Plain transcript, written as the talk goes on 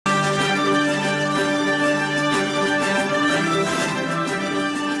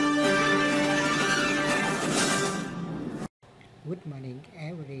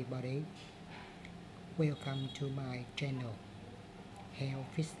everybody, welcome to my channel Health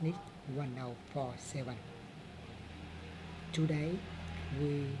Fitness 1047. Today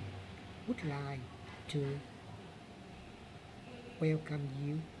we would like to welcome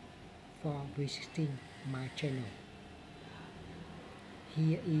you for visiting my channel.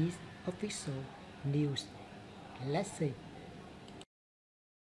 Here is official news. Let's see.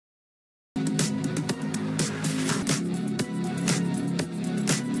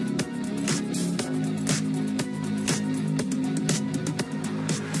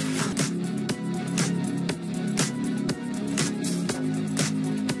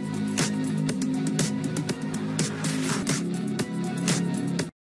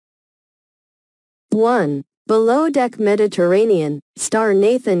 One. Below Deck Mediterranean, star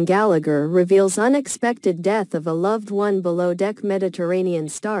Nathan Gallagher reveals unexpected death of a loved one. Below Deck Mediterranean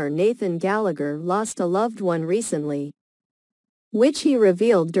star Nathan Gallagher lost a loved one recently, which he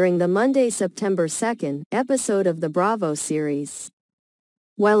revealed during the Monday, September 2 episode of the Bravo series.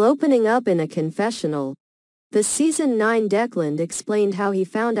 While opening up in a confessional, the Season 9 Declan explained how he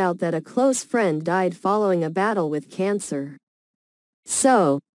found out that a close friend died following a battle with cancer.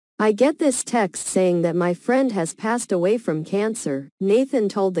 "So, I get this text saying that my friend has passed away from cancer," Nathan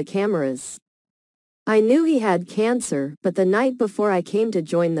told the cameras. "I knew he had cancer, but the night before I came to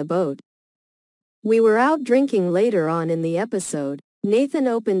join the boat. We were out drinking." Later on in the episode, Nathan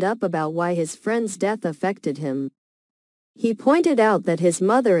opened up about why his friend's death affected him. He pointed out that his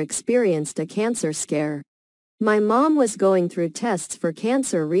mother experienced a cancer scare. "My mom was going through tests for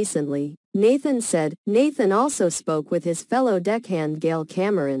cancer recently," Nathan said. Nathan also spoke with his fellow deckhand Gail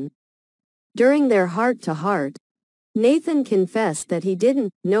Cameron. During their heart-to-heart, Nathan confessed that he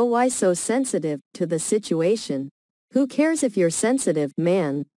didn't know why so sensitive to the situation. "Who cares if you're sensitive,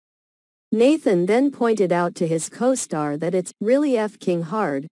 man?" Nathan then pointed out to his co-star that it's really f***ing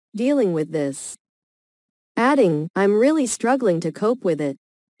hard dealing with this, adding, "I'm really struggling to cope with it."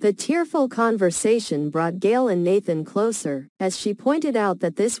 The tearful conversation brought Gail and Nathan closer, as she pointed out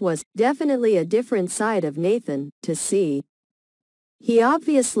that this was definitely a different side of Nathan to see. "He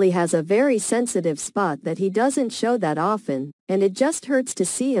obviously has a very sensitive spot that he doesn't show that often, and it just hurts to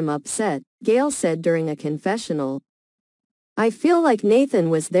see him upset," Gail said during a confessional. "I feel like Nathan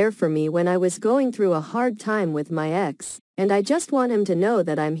was there for me when I was going through a hard time with my ex, and I just want him to know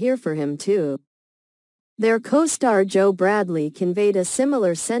that I'm here for him too." Their co-star Joe Bradley conveyed a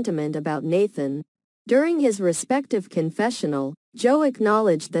similar sentiment about Nathan. During his respective confessional, Joe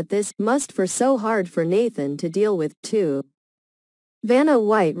acknowledged that this must be so hard for Nathan to deal with too. Vanna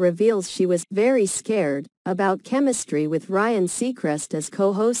White reveals she was very scared about chemistry with Ryan Seacrest as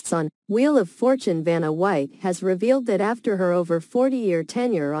co-hosts on Wheel of Fortune. Vanna White has revealed that after her over 40-year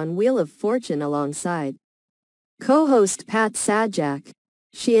tenure on Wheel of Fortune alongside co-host Pat Sajak,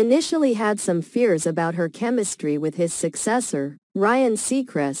 she initially had some fears about her chemistry with his successor, Ryan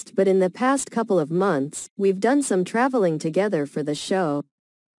Seacrest, but in the past couple of months, we've done some traveling together for the show,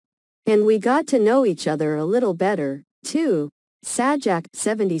 and we got to know each other a little better, too. Sajak,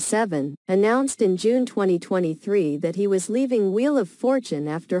 77, announced in June 2023 that he was leaving Wheel of Fortune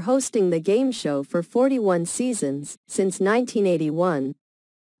after hosting the game show for 41 seasons, since 1981.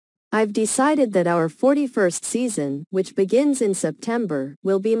 "I've decided that our 41st season, which begins in September,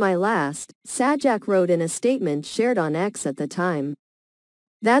 will be my last," Sajak wrote in a statement shared on X at the time.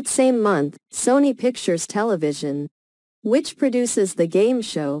 That same month, Sony Pictures Television, which produces the game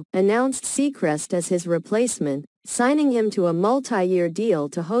show, announced Seacrest as his replacement, signing him to a multi-year deal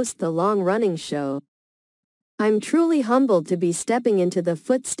to host the long-running show. "I'm truly humbled to be stepping into the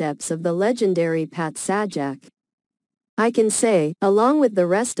footsteps of the legendary Pat Sajak. I can say, along with the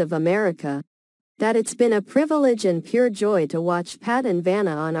rest of America, that it's been a privilege and pure joy to watch Pat and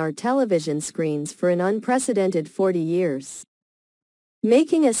Vanna on our television screens for an unprecedented 40 years.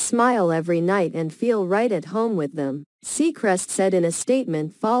 Making us smile every night and feel right at home with them," Seacrest said in a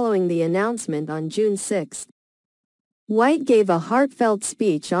statement following the announcement on June 6. White gave a heartfelt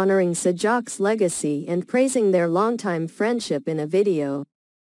speech honoring Sajak's legacy and praising their longtime friendship in a video.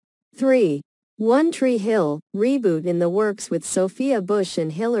 3. One Tree Hill, reboot in the works with Sophia Bush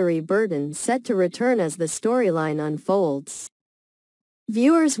and Hillary Burton set to return as the storyline unfolds.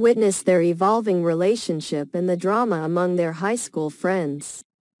 Viewers witness their evolving relationship and the drama among their high school friends.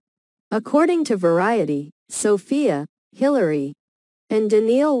 According to Variety, Sophia, Hillary, and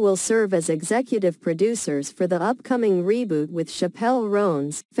Danielle will serve as executive producers for the upcoming reboot with Chappelle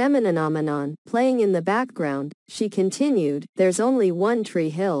Roan's Femininomenon playing in the background. She continued, "There's only one Tree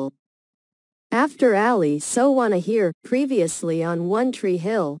Hill." After Ali So Wanna Hear, previously on One Tree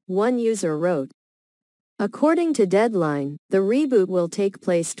Hill, one user wrote, According to Deadline, the reboot will take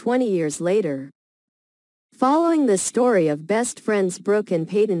place 20 years later, following the story of best friends Brooke and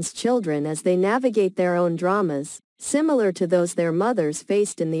Peyton's children as they navigate their own dramas, similar to those their mothers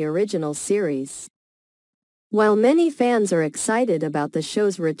faced in the original series. While many fans are excited about the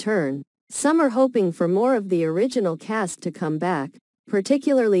show's return, some are hoping for more of the original cast to come back,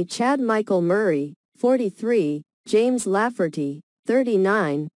 particularly Chad Michael Murray, 43, James Lafferty,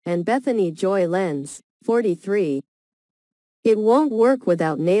 39, and Bethany Joy Lenz, 43. It won't work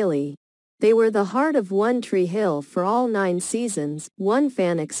without Naley. They were the heart of One Tree Hill for all 9 seasons, one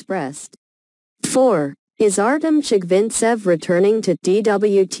fan expressed. 4. Is Artem Chigvintsev returning to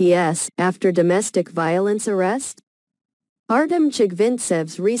DWTS after domestic violence arrest? Artem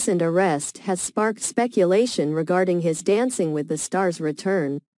Chigvintsev's recent arrest has sparked speculation regarding his Dancing with the Stars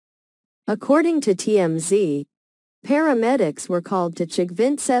return. According to TMZ, paramedics were called to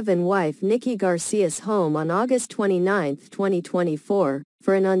Chigvintsev and wife Nikki Garcia's home on August 29, 2024,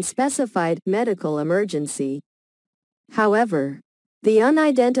 for an unspecified medical emergency. However, the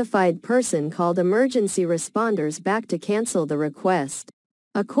unidentified person called emergency responders back to cancel the request.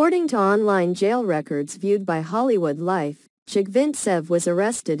 According to online jail records viewed by Hollywood Life, Chigvintsev was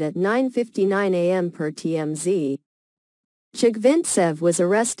arrested at 9:59 a.m. per TMZ. Chigvintsev was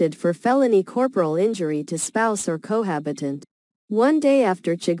arrested for felony corporal injury to spouse or cohabitant. One day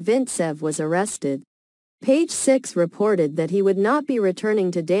after Chigvintsev was arrested, Page 6 reported that he would not be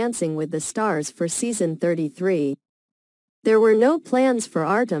returning to Dancing with the Stars for season 33. There were no plans for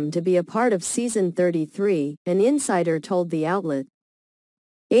Artem to be a part of season 33, an insider told the outlet.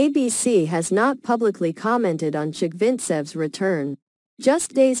 ABC has not publicly commented on Chigvintsev's return.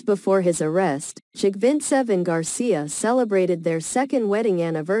 Just days before his arrest, Chigvintsev and Garcia celebrated their second wedding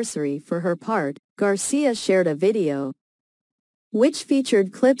anniversary. For her part, Garcia shared a video, which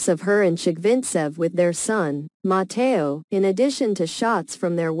featured clips of her and Chigvintsev with their son, Mateo, in addition to shots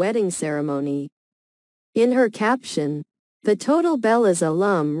from their wedding ceremony. In her caption, the Total Bellas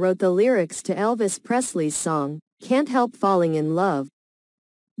alum wrote the lyrics to Elvis Presley's song, Can't Help Falling in Love.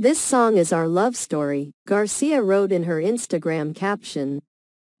 This song is our love story, Garcia wrote in her Instagram caption.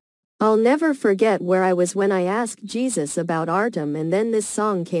 I'll never forget where I was when I asked Jesus about Artem, and then this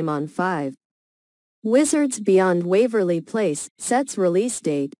song came on. 5. Wizards Beyond Waverly Place sets release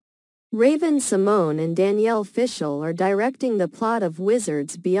date. Raven-Symoné and Danielle Fishel are directing. The plot of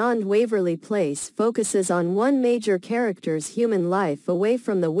Wizards Beyond Waverly Place focuses on one major character's human life away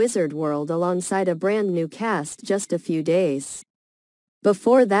from the wizard world alongside a brand new cast just a few days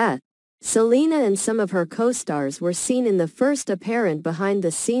before that. Selena and some of her co-stars were seen in the first apparent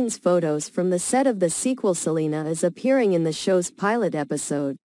behind-the-scenes photos from the set of the sequel. Selena is appearing in the show's pilot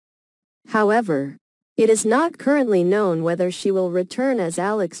episode. However, it is not currently known whether she will return as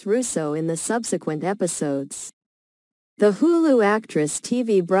Alex Russo in the subsequent episodes. The Hulu actress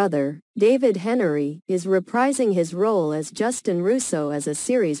TV brother, David Henry, is reprising his role as Justin Russo as a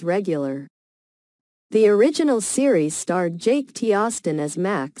series regular. The original series starred Jake T. Austin as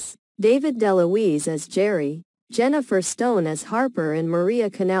Max, David DeLuise as Jerry, Jennifer Stone as Harper, and Maria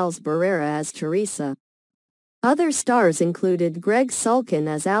Canals Barrera as Teresa. Other stars included Greg Sulkin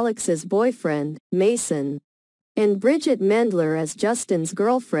as Alex's boyfriend, Mason, and Bridget Mendler as Justin's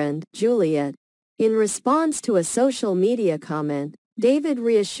girlfriend, Juliet. In response to a social media comment, David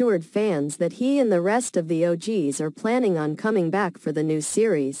reassured fans that he and the rest of the OGs are planning on coming back for the new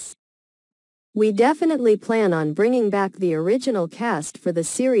series. We definitely plan on bringing back the original cast for the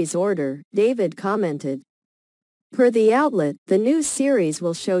series order, David commented. Per the outlet, the new series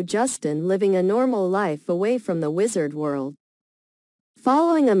will show Justin living a normal life away from the wizard world.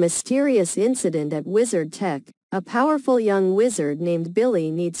 Following a mysterious incident at Wizard Tech, a powerful young wizard named Billy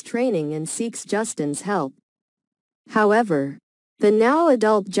needs training and seeks Justin's help. However, the now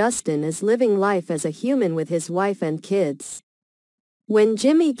adult Justin is living life as a human with his wife and kids. When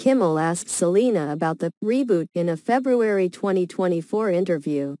Jimmy Kimmel asked Selena about the reboot in a February 2024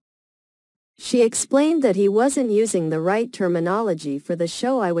 interview, she explained that he wasn't using the right terminology for the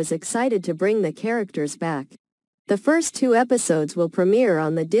show. I was excited to bring the characters back. The first 2 episodes will premiere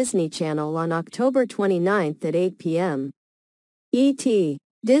on the Disney Channel on October 29 at 8 p.m. ET.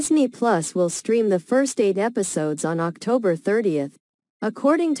 Disney Plus will stream the first 8 episodes on October 30.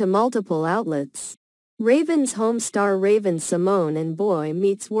 According to multiple outlets, Raven's home star Raven-Symoné and Boy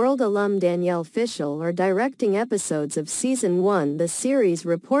Meets World alum Danielle Fishel are directing episodes of Season 1. The series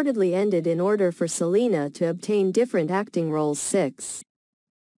reportedly ended in order for Selena to obtain different acting roles. 6.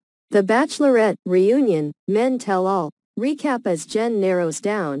 The Bachelorette reunion, Men Tell All, recap as Jen narrows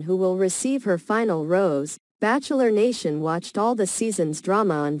down who will receive her final rose. Bachelor Nation watched all the season's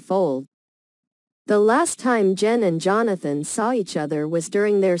drama unfold. The last time Jen and Jonathan saw each other was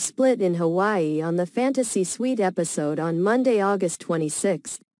during their split in Hawaii on the Fantasy Suite episode on Monday, August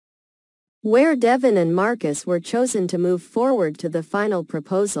 26, where Devin and Marcus were chosen to move forward to the final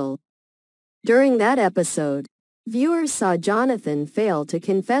proposal. During that episode, viewers saw Jonathan fail to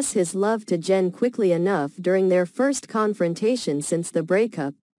confess his love to Jen quickly enough during their first confrontation since the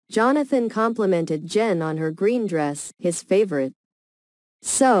breakup. Jonathan complimented Jen on her green dress, his favorite.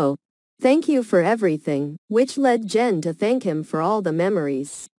 "So, thank you for everything," which led Jen to thank him for all the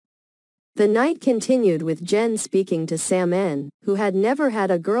memories. The night continued with Jen speaking to Sam N., who had never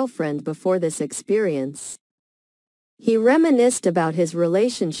had a girlfriend before this experience. He reminisced about his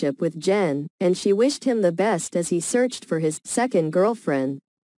relationship with Jen, and she wished him the best as he searched for his second girlfriend.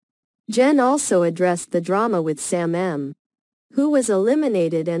 Jen also addressed the drama with Sam M., who was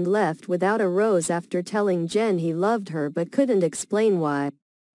eliminated and left without a rose after telling Jen he loved her but couldn't explain why.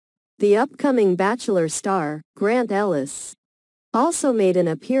 The upcoming Bachelor star, Grant Ellis, also made an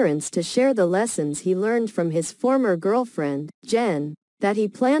appearance to share the lessons he learned from his former girlfriend, Jen, that he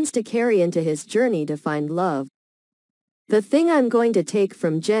plans to carry into his journey to find love. "The thing I'm going to take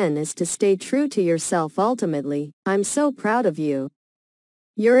from Jen is to stay true to yourself ultimately. I'm so proud of you.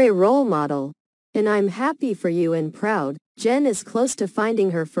 You're a role model. And I'm happy for you and proud." Jen is close to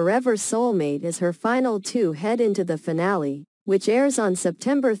finding her forever soulmate as her final two head into the finale, which airs on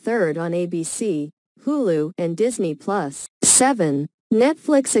September 3rd on ABC, Hulu, and Disney+. 7.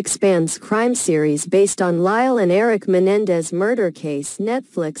 Netflix expands crime series based on Lyle and Eric Menendez murder case.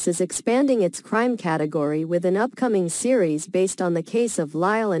 Netflix is expanding its crime category with an upcoming series based on the case of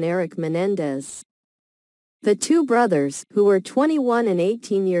Lyle and Eric Menendez. The two brothers, who were 21 and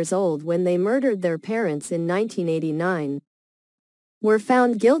 18 years old when they murdered their parents in 1989, were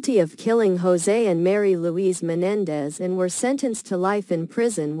found guilty of killing Jose and Mary Louise Menendez and were sentenced to life in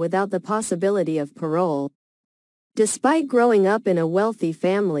prison without the possibility of parole. Despite growing up in a wealthy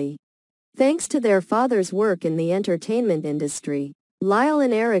family, thanks to their father's work in the entertainment industry, Lyle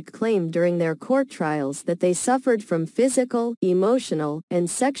and Eric claimed during their court trials that they suffered from physical, emotional, and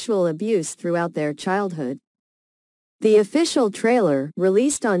sexual abuse throughout their childhood. The official trailer,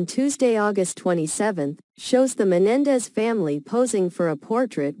 released on Tuesday, August 27, shows the Menendez family posing for a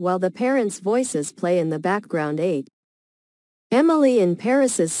portrait while the parents' voices play in the background. 8. Emily in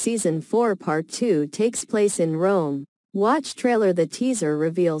Paris's Season 4 Part 2 takes place in Rome. Watch trailer. The teaser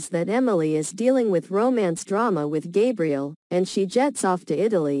reveals that Emily is dealing with romance drama with Gabriel, and she jets off to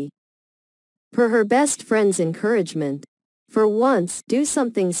Italy. Per her best friend's encouragement, "For once, do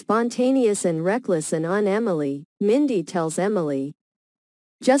something spontaneous and reckless and Emily," Mindy tells Emily.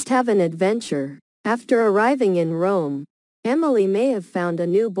 "Just have an adventure." After arriving in Rome, Emily may have found a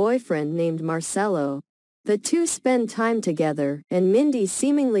new boyfriend named Marcello. The two spend time together, and Mindy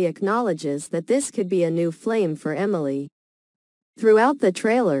seemingly acknowledges that this could be a new flame for Emily. Throughout the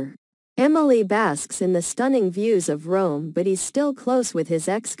trailer, Emily basks in the stunning views of Rome, but he's still close with his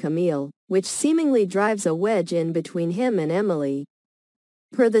ex Camille, which seemingly drives a wedge in between him and Emily.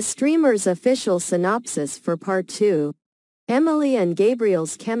 Per the streamer's official synopsis for Part 2, Emily and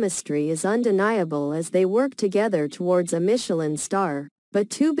Gabriel's chemistry is undeniable as they work together towards a Michelin star, but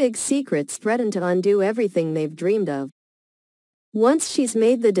two big secrets threaten to undo everything they've dreamed of. Once she's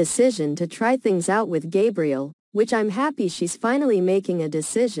made the decision to try things out with Gabriel, which I'm happy she's finally making a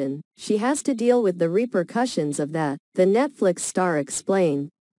decision, she has to deal with the repercussions of that, the Netflix star explained.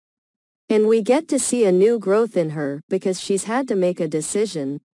 And we get to see a new growth in her because she's had to make a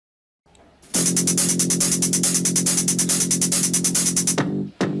decision.